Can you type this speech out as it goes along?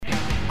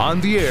On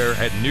the air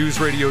at News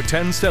Radio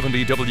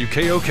 1070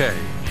 WKOK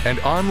and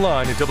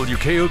online at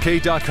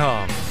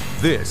WKOK.com.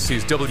 This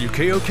is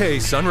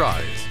WKOK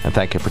Sunrise. And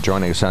thank you for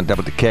joining us on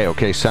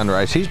WKOK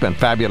Sunrise. He's been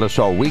fabulous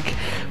all week.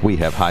 We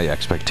have high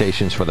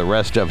expectations for the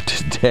rest of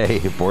today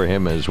for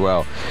him as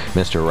well.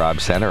 Mr.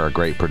 Rob Center, a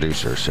great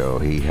producer, so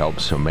he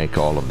helps to make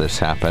all of this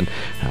happen.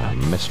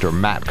 Mr.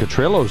 Matt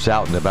Catrillo's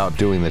out and about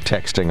doing the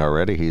texting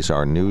already. He's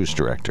our news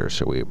director,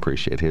 so we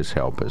appreciate his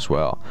help as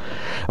well.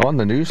 On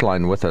the news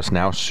line with us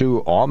now,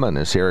 Sue Auman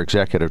is here,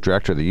 Executive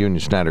Director of the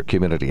Union-Snyder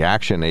Community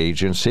Action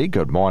Agency.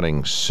 Good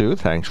morning, Sue.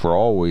 Thanks for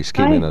always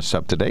keeping us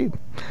up to date.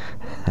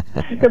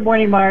 Good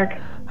morning, Mark.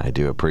 I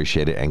do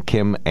appreciate it. And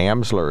Kim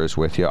Amsler is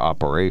with you,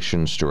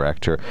 Operations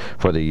Director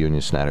for the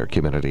Union-Snyder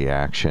Community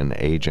Action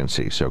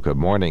Agency. So good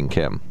morning,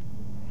 Kim.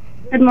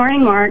 Good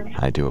morning, Mark.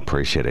 I do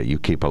appreciate it. You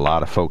keep a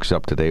lot of folks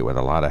up to date with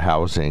a lot of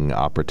housing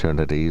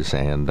opportunities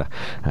and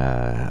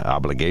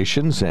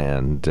obligations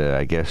and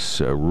I guess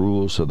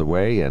rules of the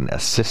way and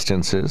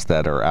assistances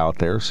that are out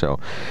there. So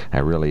I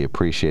really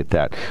appreciate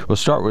that. We'll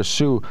start with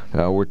Sue.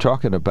 We're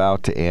talking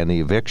about an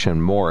eviction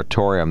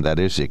moratorium that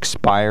is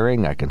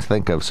expiring. I can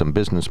think of some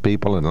business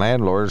people and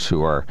landlords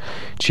who are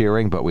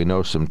cheering, but we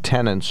know some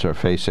tenants are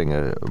facing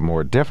a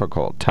more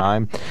difficult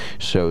time.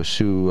 So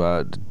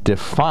Sue,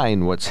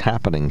 define what's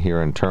happening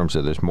here in terms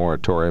of this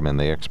moratorium and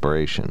the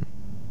expiration.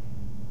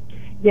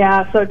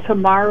 Yeah, so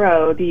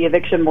tomorrow the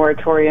eviction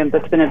moratorium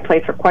that's been in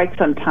place for quite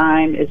some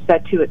time is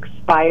set to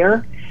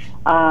expire.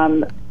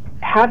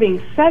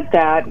 Having said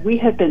that, we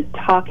have been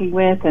talking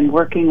with and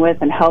working with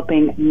and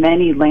helping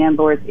many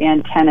landlords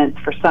and tenants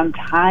for some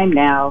time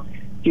now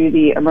through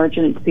the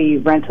emergency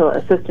rental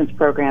assistance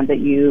program that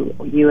you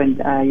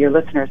and your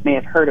listeners may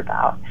have heard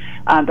about.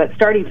 But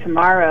starting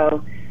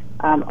tomorrow,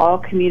 all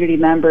community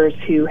members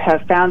who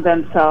have found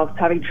themselves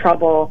having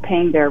trouble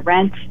paying their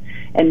rent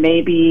and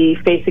maybe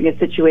facing a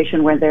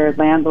situation where their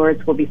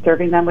landlords will be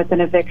serving them with an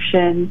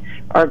eviction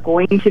are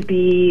going to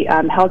be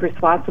held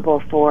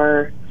responsible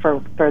for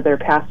their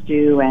past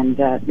due and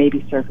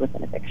maybe served with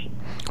an eviction.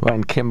 Well,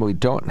 and Kim, we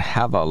don't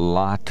have a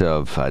lot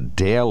of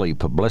daily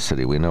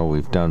publicity. We know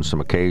we've done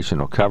some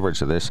occasional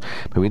coverage of this,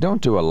 but we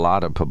don't do a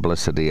lot of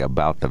publicity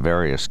about the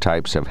various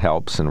types of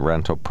helps and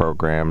rental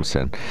programs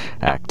and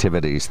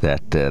activities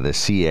that the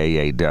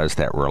CAA does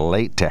that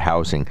relate to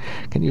housing.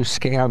 Can you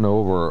scan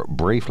over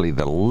briefly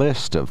the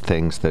list of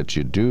things that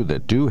you do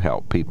that do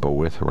help people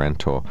with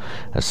rental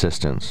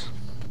assistance?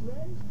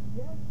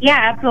 Yeah,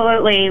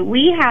 absolutely.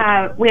 We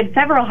have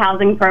several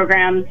housing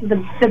programs.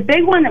 The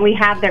big one that we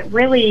have that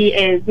really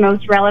is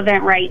most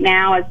relevant right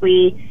now as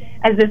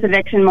this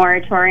eviction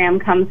moratorium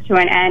comes to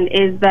an end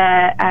is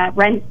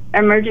the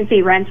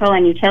emergency rental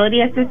and utility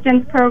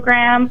assistance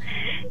program.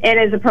 It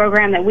is a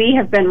program that we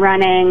have been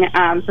running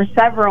for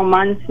several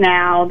months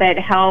now that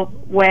help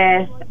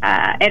with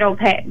it'll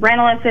pay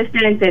rental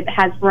assistance. It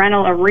has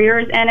rental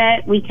arrears in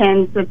it. We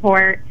can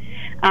support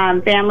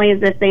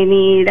families if they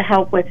need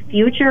help with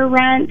future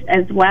rent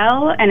as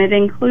well, and it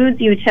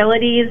includes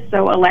utilities,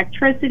 so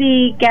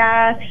electricity,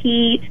 gas,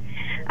 heat,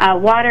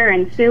 water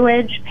and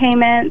sewage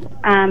payments,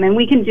 and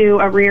we can do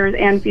arrears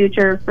and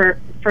future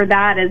for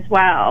that as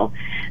well.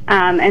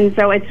 And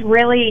so it's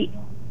really,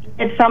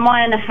 if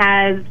someone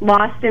has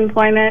lost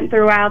employment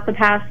throughout the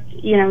past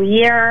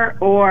year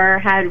or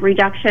had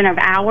reduction of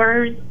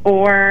hours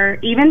or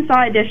even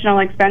saw additional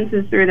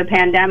expenses through the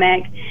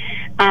pandemic,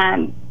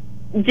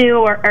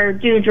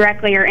 due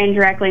directly or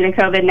indirectly to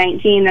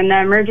COVID-19, then the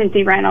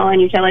emergency rental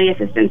and utility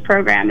assistance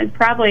program is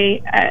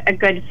probably a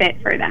good fit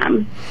for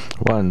them.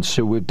 Well, and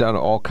so we've done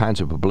all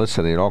kinds of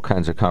publicity and all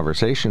kinds of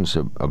conversations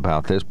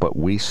about this, but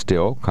we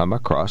still come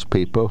across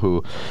people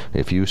who,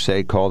 if you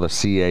say call the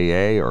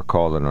CAA or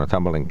call the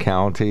Northumberland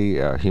County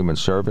Human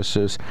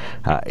Services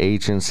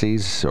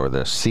agencies or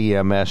the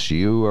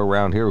CMSU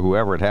around here,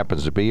 whoever it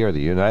happens to be, or the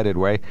United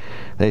Way,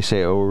 they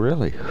say, oh,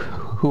 really?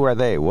 Who are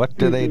they? What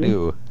do they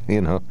do?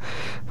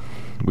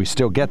 We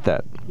still get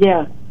that.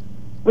 Yeah,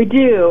 we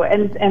do.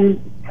 And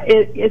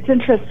it's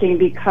interesting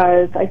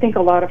because I think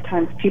a lot of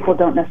times people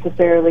don't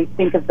necessarily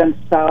think of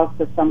themselves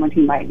as someone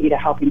who might need a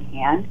helping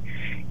hand.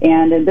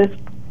 And in this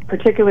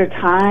particular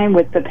time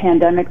with the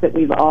pandemic that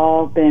we've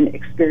all been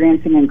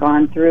experiencing and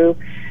gone through,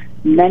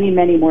 many,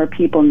 many more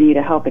people need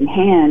a helping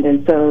hand.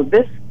 And so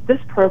this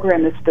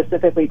program is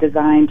specifically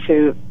designed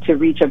to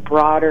reach a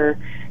broader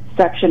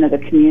section of the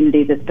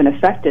community that's been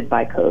affected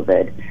by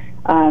COVID.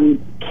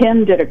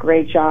 Kim did a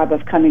great job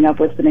of coming up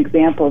with some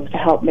examples to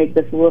help make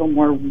this a little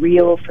more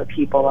real for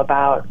people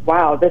about,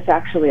 wow, this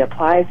actually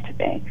applies to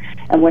me.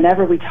 And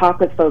whenever we talk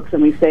with folks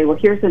and we say, well,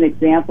 here's an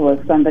example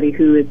of somebody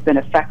who has been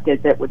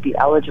affected that would be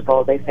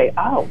eligible, they say,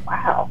 oh,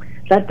 wow,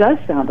 that does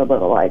sound a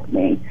little like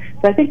me.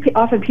 So I think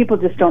often people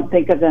just don't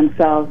think of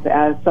themselves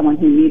as someone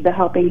who needs a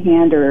helping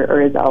hand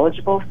or is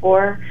eligible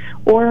for,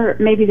 or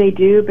maybe they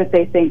do, but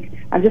they think,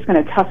 I'm just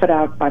going to tough it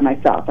out by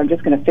myself. I'm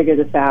just going to figure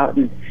this out,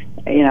 and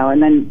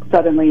then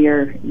suddenly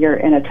you're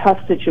in a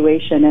tough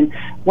situation. And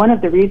one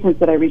of the reasons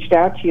that I reached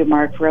out to you,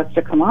 Mark, for us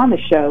to come on the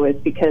show is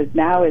because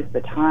now is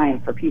the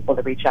time for people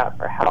to reach out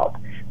for help.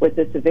 with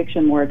this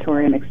eviction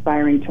moratorium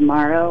expiring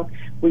tomorrow,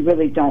 we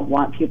really don't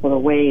want people to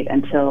wait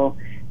until,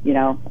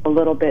 a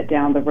little bit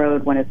down the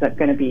road when it's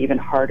going to be even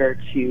harder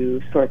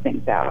to sort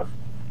things out.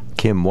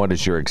 Kim, what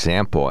is your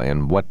example,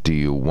 and what do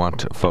you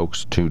want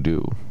folks to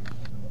do?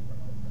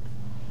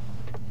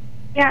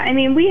 Yeah, I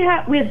mean, we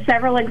have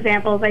several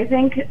examples. I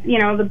think,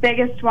 the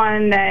biggest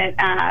one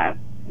that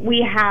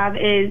we have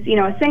is,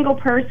 a single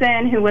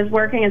person who was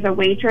working as a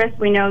waitress.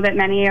 We know that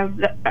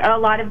a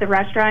lot of the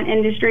restaurant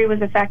industry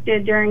was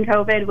affected during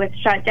COVID with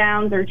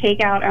shutdowns or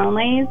takeout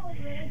only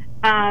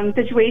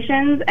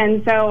situations.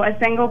 And so a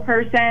single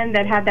person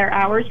that had their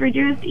hours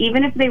reduced,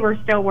 even if they were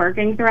still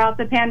working throughout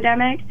the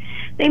pandemic,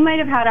 they might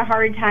have had a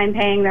hard time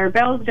paying their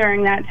bills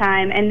during that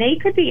time, and they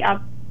could be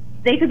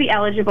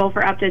eligible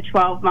for up to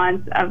 12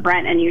 months of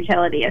rent and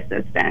utility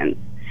assistance.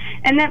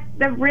 And that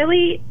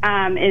really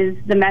is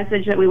the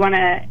message that we want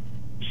to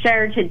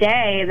share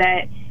today,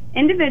 that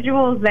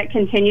individuals that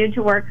continued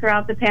to work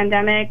throughout the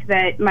pandemic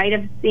that might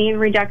have seen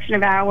reduction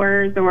of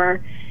hours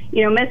or,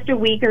 missed a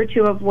week or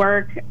two of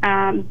work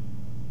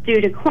due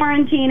to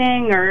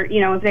quarantining or,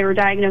 if they were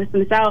diagnosed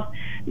themselves,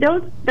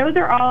 those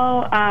are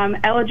all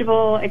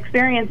eligible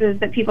experiences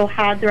that people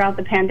had throughout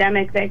the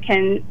pandemic that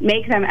can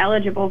make them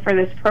eligible for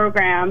this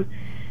program.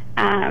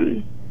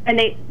 And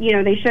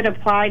they should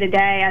apply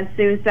today. As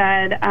Sue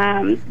said,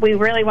 we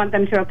really want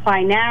them to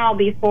apply now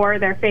before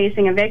they're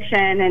facing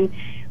eviction. And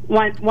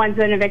once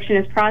an eviction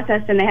is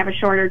processed, and they have a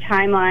shorter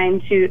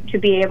timeline to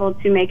be able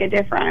to make a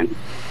difference.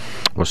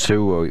 Well,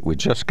 Sue, we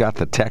just got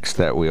the text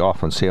that we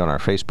often see on our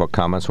Facebook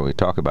comments when we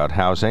talk about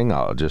housing.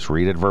 I'll just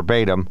read it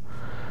verbatim.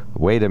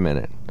 Wait a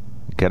minute.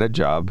 Get a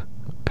job,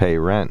 pay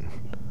rent.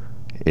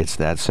 It's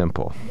that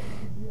simple.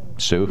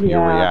 Sue,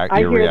 your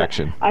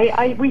reaction.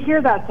 We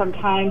hear that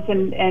sometimes,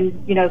 and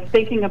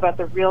thinking about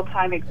the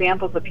real-time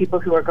examples of people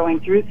who are going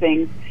through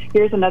things.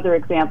 Here's another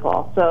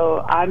example.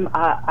 So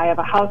I have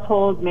a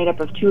household made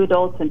up of 2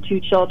 adults and 2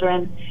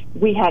 children.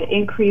 We had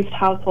increased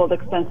household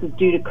expenses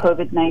due to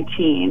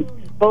COVID-19.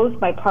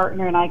 Both my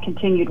partner and I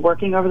continued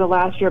working over the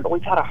last year, but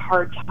we've had a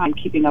hard time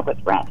keeping up with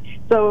rent.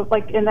 So,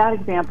 like in that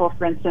example,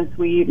 for instance,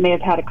 we may have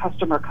had a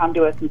customer come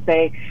to us and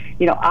say,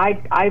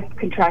 I've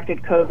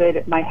contracted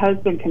COVID, my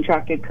husband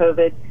contracted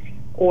COVID,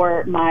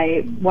 or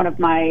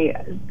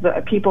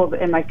the people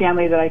in my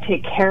family that I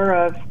take care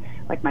of,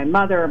 like my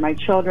mother or my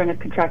children, have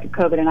contracted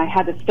COVID, and I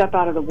had to step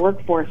out of the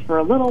workforce for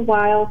a little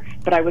while,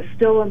 but I was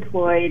still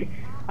employed.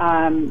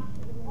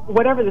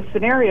 Whatever the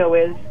scenario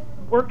is,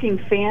 working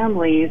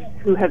families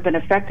who have been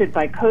affected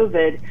by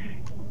COVID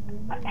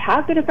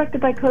have been affected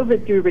by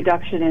COVID through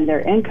reduction in their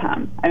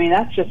income. I mean,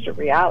 that's just a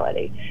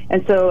reality.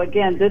 And so,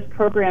 again, this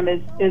program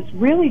is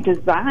really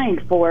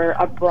designed for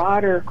a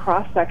broader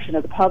cross-section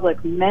of the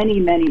public,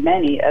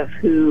 many of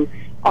who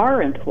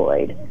are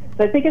employed.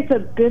 So I think it's a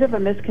bit of a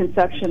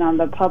misconception on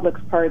the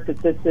public's part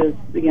that this is,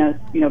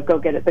 go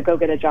get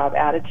a job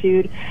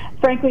attitude.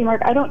 Frankly,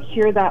 Mark, I don't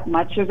hear that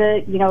much of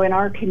it. In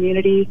our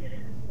community,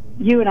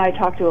 you and I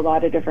talk to a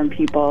lot of different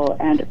people,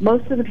 and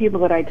most of the people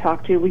that I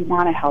talk to, we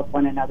want to help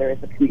one another as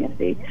a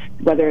community,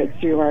 whether it's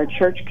through our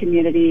church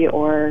community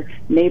or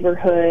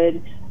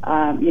neighborhood,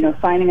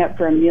 signing up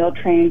for a meal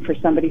train for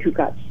somebody who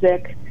got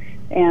sick.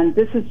 And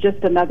this is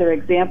just another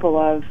example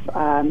of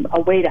a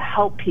way to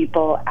help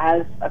people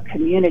as a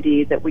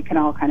community that we can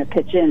all kind of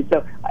pitch in.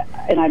 So,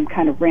 and I'm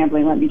kind of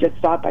rambling, let me just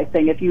stop by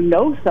saying, if you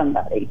know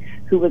somebody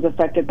who was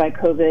affected by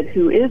COVID,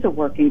 who is a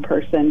working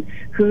person,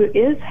 who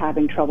is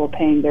having trouble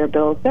paying their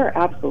bills, they're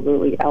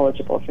absolutely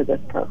eligible for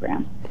this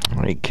program.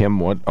 All right, Kim,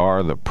 what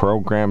are the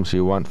programs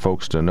you want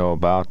folks to know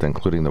about,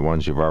 including the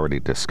ones you've already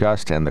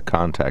discussed, and the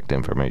contact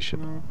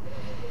information?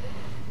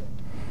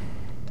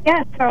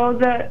 Yeah, so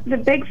the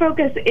big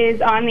focus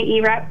is on the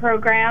ERAP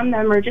program, the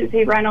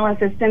Emergency Rental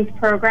Assistance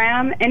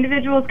Program.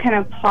 Individuals can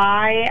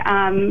apply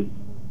on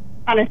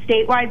a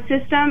statewide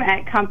system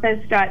at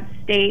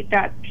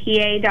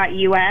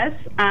compass.state.pa.us,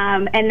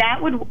 and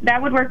that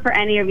would work for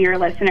any of your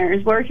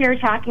listeners. We're here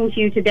talking to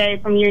you today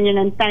from Union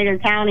and Snyder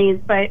counties,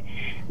 but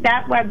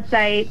that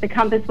website, the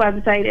Compass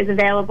website, is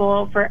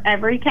available for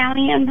every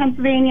county in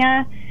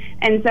Pennsylvania.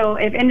 And so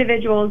if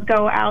individuals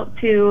go out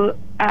to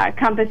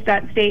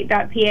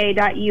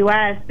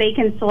compass.state.pa.us, they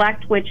can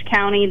select which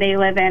county they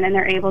live in, and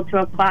they're able to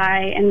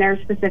apply in their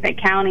specific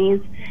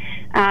counties.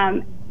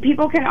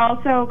 People can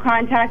also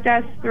contact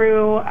us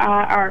through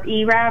our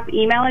ERAP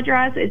email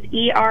address. It's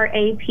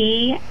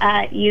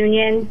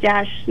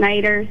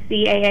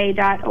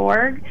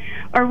ERAP@union-snydercaa.org.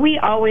 Or we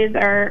always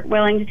are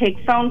willing to take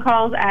phone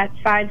calls at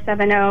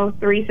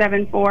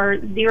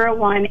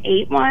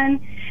 570-374-0181.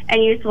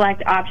 And you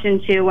select option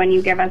 2 when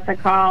you give us a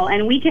call.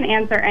 And we can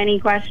answer any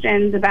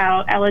questions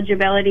about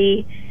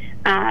eligibility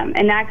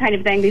and that kind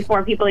of thing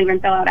before people even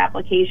fill out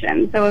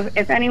applications. So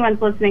if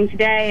anyone's listening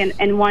today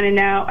and want to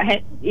know,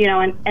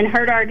 and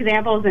heard our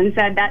examples and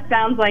said, that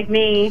sounds like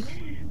me,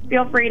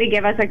 feel free to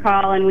give us a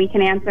call and we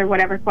can answer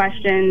whatever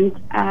questions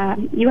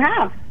you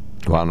have.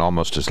 Well, and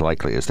almost as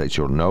likely is that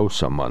you'll know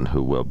someone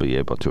who will be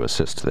able to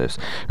assist this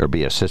or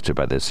be assisted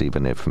by this,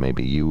 even if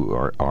maybe you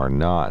are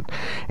not.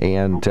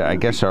 And I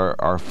guess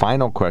our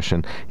final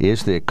question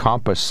is, the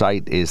Compass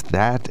site, is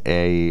that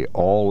a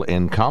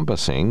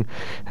all-encompassing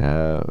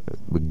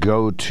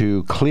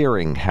go-to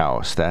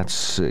clearinghouse?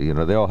 That's,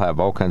 they'll have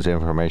all kinds of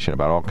information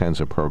about all kinds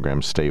of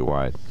programs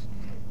statewide.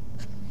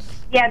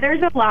 Yeah,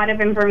 there's a lot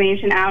of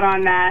information out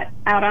on that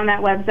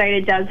website.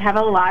 It does have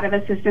a lot of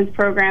assistance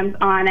programs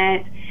on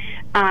it.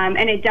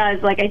 And it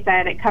does, like I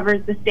said, it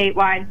covers the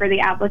statewide for the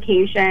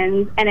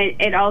applications, and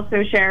it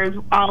also shares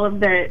all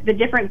of the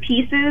different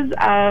pieces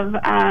of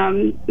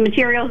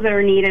materials that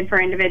are needed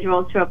for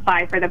individuals to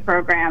apply for the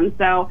program.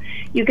 So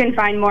you can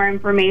find more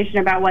information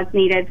about what's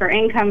needed for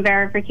income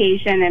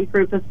verification and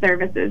proof of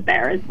services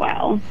there as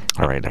well.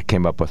 All right, I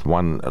came up with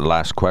one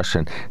last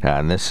question,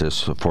 and this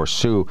is for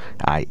Sue.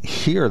 I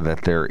hear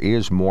that there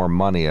is more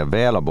money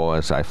available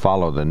as I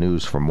follow the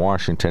news from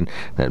Washington,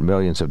 that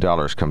millions of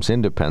dollars comes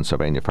into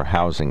Pennsylvania for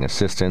housing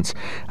assistance.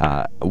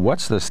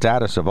 What's the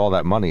status of all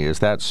that money? Is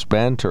that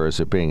spent, or is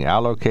it being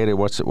allocated?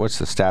 What's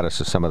the status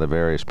of some of the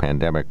various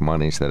pandemic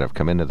monies that have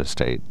come into the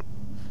state?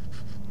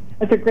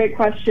 That's a great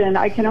question.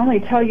 I can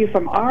only tell you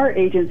from our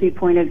agency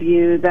point of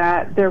view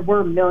that there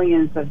were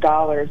millions of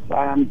dollars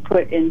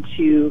put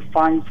into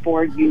funds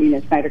for Union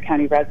and Snyder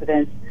County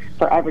residents,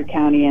 for every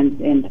county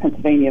in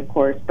Pennsylvania, of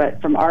course. But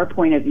from our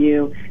point of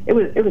view, it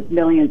was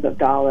millions of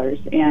dollars.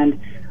 And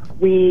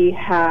we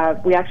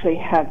actually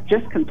have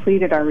just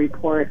completed our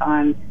report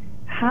on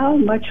how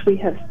much we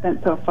have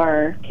spent so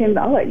far. Kim,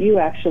 I'll let you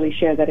actually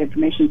share that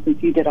information since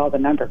you did all the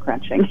number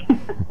crunching.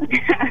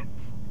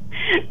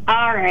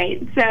 All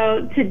right.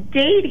 So to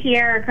date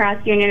here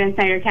across Union and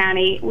Snyder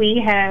County,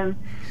 we have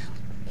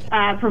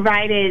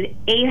provided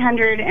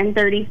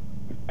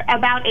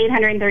about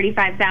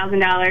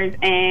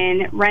 $835,000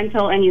 in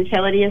rental and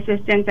utility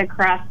assistance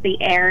across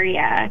the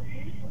area.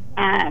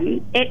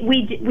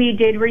 We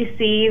did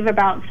receive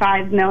about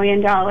 $5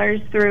 million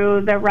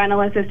through the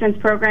rental assistance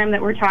program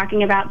that we're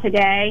talking about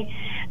today.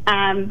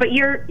 But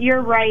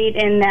you're right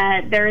in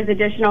that there is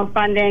additional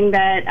funding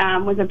that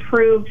was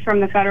approved from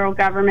the federal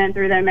government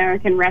through the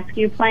American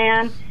Rescue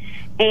Plan,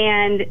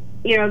 and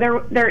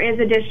there is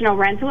additional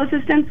rental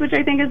assistance, which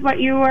I think is what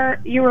you were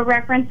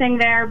referencing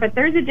there. But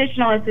there's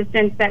additional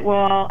assistance that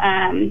will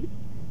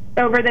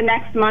over the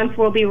next month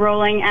we'll be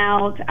rolling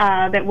out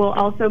that will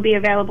also be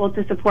available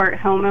to support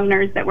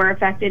homeowners that were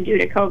affected due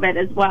to COVID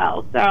as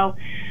well. So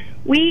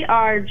we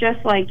are,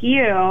 just like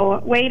you,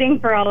 waiting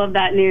for all of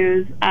that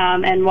news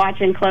and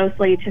watching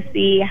closely to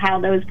see how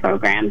those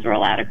programs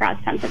roll out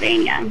across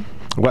Pennsylvania.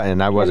 Well,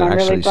 and I wasn't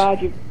really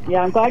actually...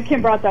 I'm glad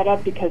Kim brought that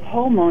up, because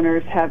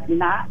homeowners have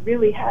not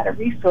really had a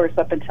resource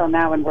up until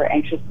now, and we're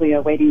anxiously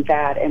awaiting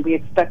that. And we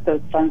expect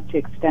those funds to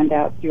extend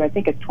out through, I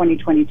think it's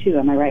 2022.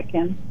 Am I right,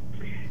 Kim?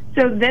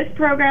 So this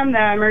program,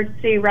 the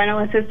Emergency Rental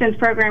Assistance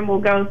Program,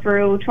 will go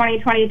through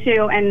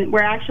 2022, and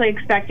we're actually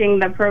expecting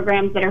the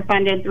programs that are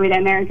funded through the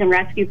American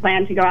Rescue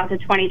Plan to go out to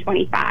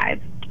 2025.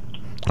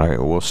 All right,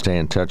 well, we'll stay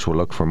in touch. We'll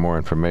look for more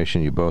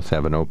information. You both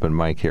have an open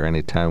mic here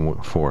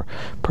anytime for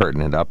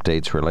pertinent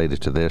updates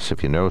related to this.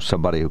 If you know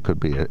somebody who could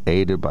be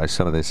aided by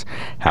some of this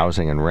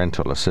housing and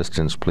rental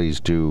assistance, please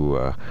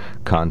do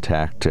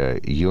contact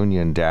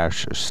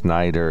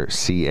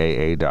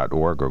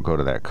union-snydercaa.org, or go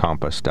to that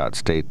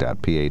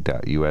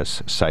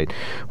compass.state.pa.us site,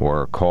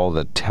 or call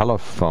the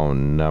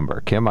telephone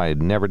number. Kim, I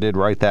never did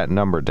write that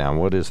number down.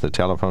 What is the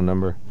telephone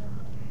number?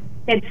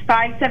 It's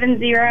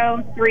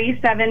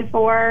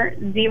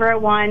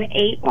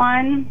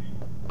 570-374-0181.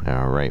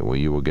 All right. Well,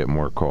 you will get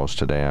more calls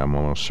today. I'm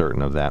almost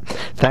certain of that.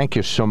 Thank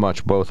you so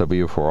much, both of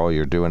you, for all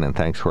you're doing, and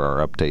thanks for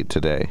our update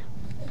today.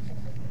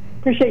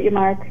 Appreciate you,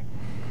 Mark.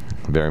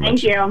 Very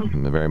much. Thank you.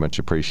 Very much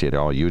appreciate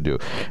all you do.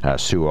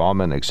 Sue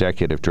Auman,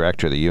 Executive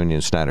Director of the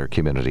Union-Snyder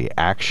Community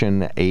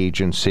Action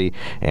Agency,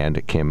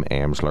 and Kim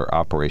Amsler,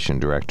 Operation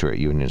Director at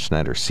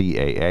Union-Snyder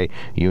CAA,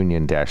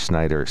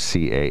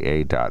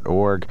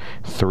 union-snydercaa.org,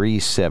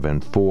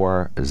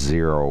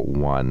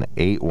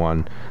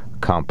 374-0181,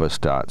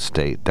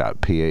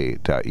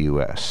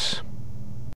 compass.state.pa.us.